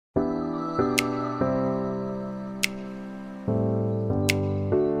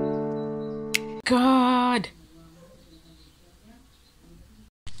god.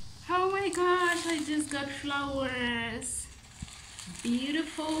 Oh my gosh, I just got flowers.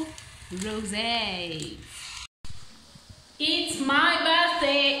 Beautiful rose. It's my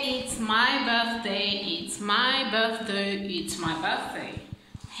birthday, it's my birthday, it's my birthday, it's my birthday.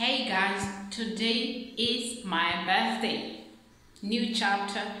 Hey guys, today is my birthday. New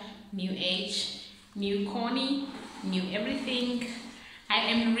chapter, new age, new Connie, new everything. I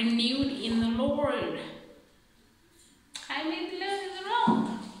am renewed in the Lord. I made the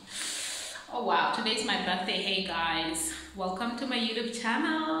wrong. Oh wow, today's my birthday. Hey guys, welcome to my YouTube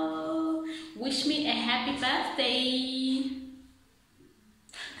channel. Wish me a happy birthday.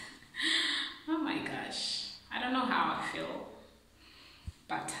 Oh my gosh, I don't know how I feel,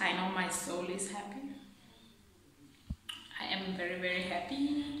 but I know my soul is happy. I am very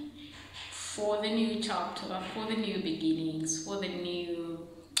happy for the new chapter, for the new beginnings, for the new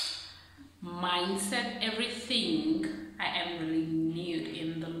mindset, everything. I am renewed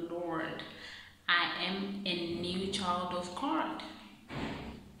in the Lord. I am a new child of God.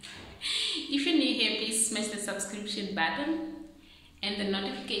 If you're new here, please smash the subscription button and the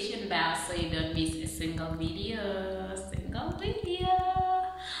notification bell so you don't miss a single video.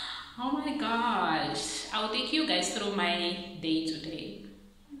 Oh my gosh, I'll take you guys through my day today.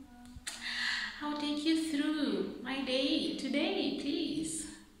 I'll take you through my day today, please.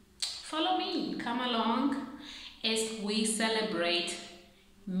 Follow me, come along as we celebrate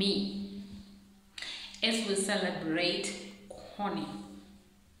me, as we celebrate Connie.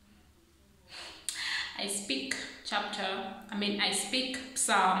 I speak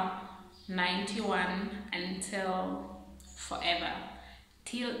Psalm 91 until forever,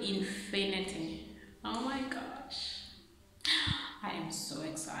 till infinity. Oh my gosh, I am so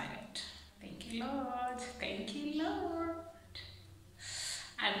excited. Thank you, Lord. Thank you, Lord.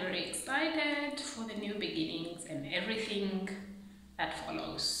 I'm very excited for the new beginnings and everything that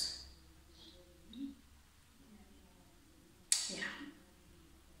follows. Yeah.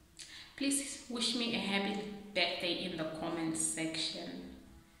 Please wish me a happy birthday in the comments section.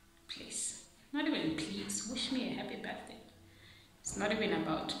 Please. Not even please. Wish me a happy birthday. It's not even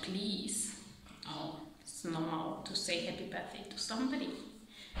about please. Oh, it's normal to say happy birthday to somebody.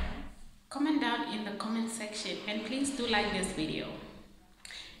 Comment down in the comment section and please do like this video.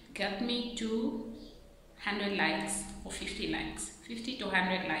 Get me to 100 likes or 50 likes, 50 to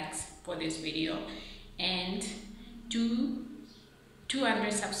 100 likes for this video, and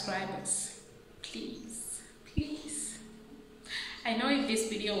 200 subscribers, please. I know if this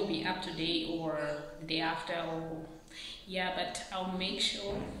video will be up today or the day after, or yeah, but I'll make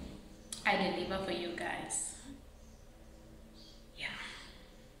sure I deliver for you guys. Yeah.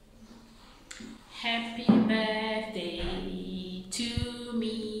 Happy birthday to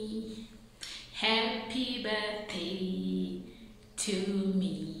me. Happy birthday to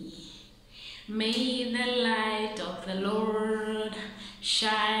me. May the light of the Lord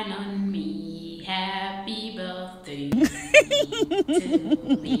shine on me. Happy birthday to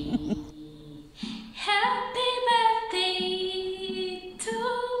me. Happy birthday to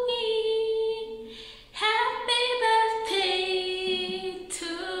me. Happy birthday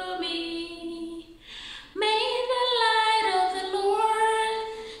to me. May the light of the Lord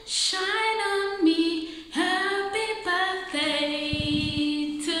shine on me. Happy birthday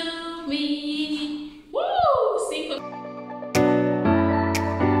to me. Woo! Sing for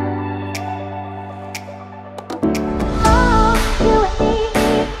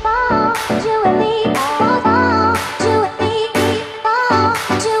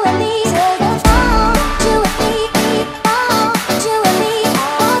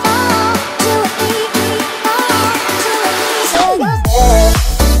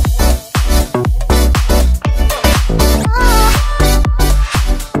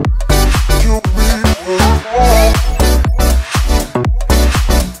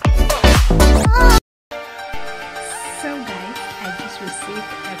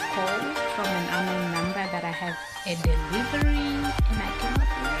a delivery and I cannot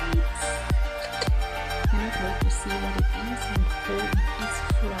wait to see what it is and who it is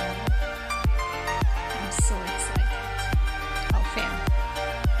from. I'm so excited.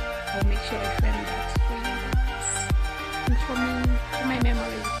 I'll make sure I film that for you guys and for me, for my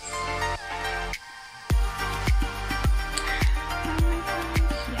memories.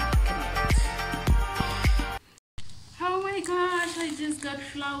 Oh my gosh, I just got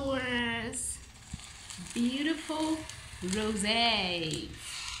flowers. Beautiful roses.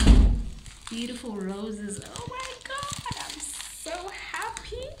 Beautiful roses. Oh my god, I'm so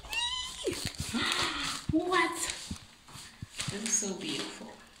happy. What? This is so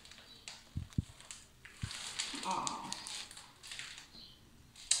beautiful.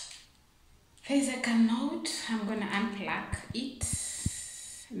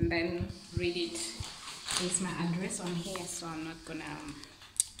 and then read it. There's my address on here, so I'm not gonna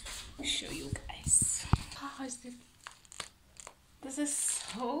show you guys. How is this? This is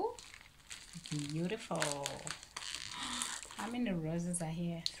so beautiful. How many roses are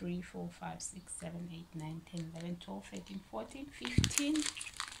here? 3, 4, 5, 6, 7, 8, 9, 10, 11, 12, 13, 14, 15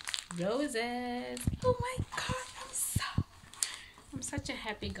 roses. Oh my god, I'm such a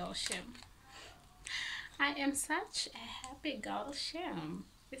happy girl, Shem. I am such a happy girl, Shem.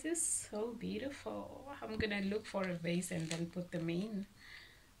 This is so beautiful. I'm gonna look for a vase and then put them in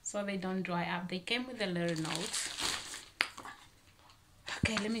so they don't dry up. They came with a little note.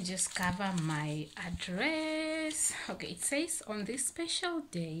 Okay, let me just cover my address. Okay, it says, on this special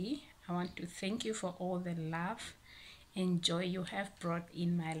day, I want to thank you for all the love and joy you have brought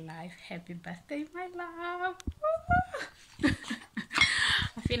in my life. Happy birthday, my love.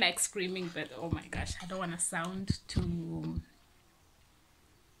 I feel like screaming, but oh my gosh, I don't want to sound too...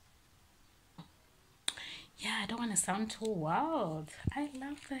 I don't want to sound too wild. I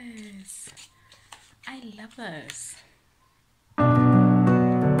love this. I love this.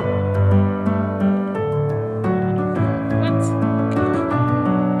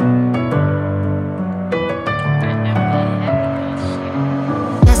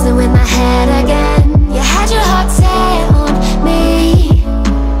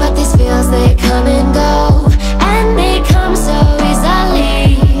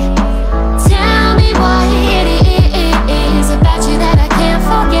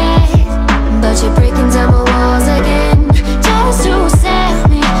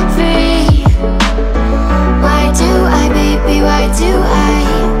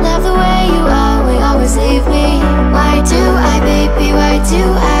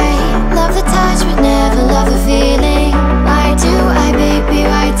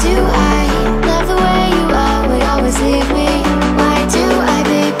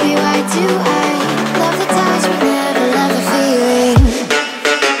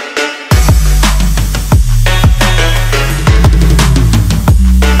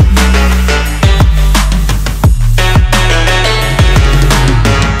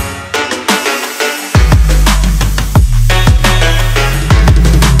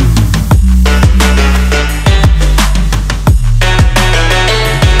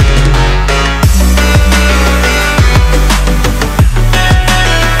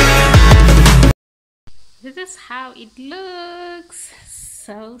 This is how it looks.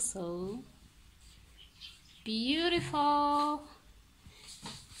 So beautiful.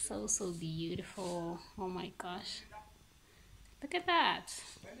 So beautiful. Oh my gosh, look at that.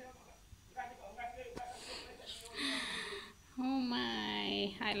 Oh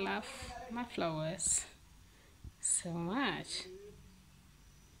my, I love my flowers so much.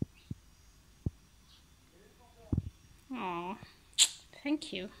 Oh,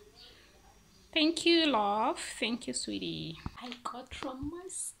 thank you. Thank you, love. Thank you, sweetie. I got from my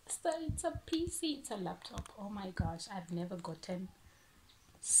sister. It's a PC. It's a laptop. Oh my gosh. I've never gotten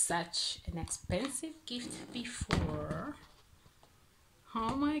such an expensive gift before.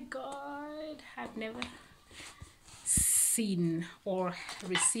 Oh my god. I've never seen or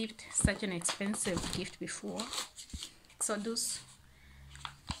received such an expensive gift before. Exodus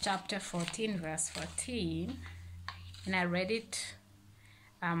chapter 14, verse 14. And I read it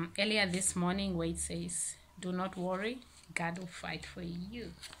earlier this morning, where it says, do not worry, God will fight for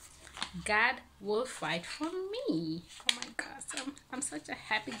you. God will fight for me. Oh my gosh, I'm such a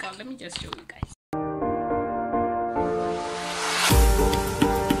happy girl. Let me just show you guys.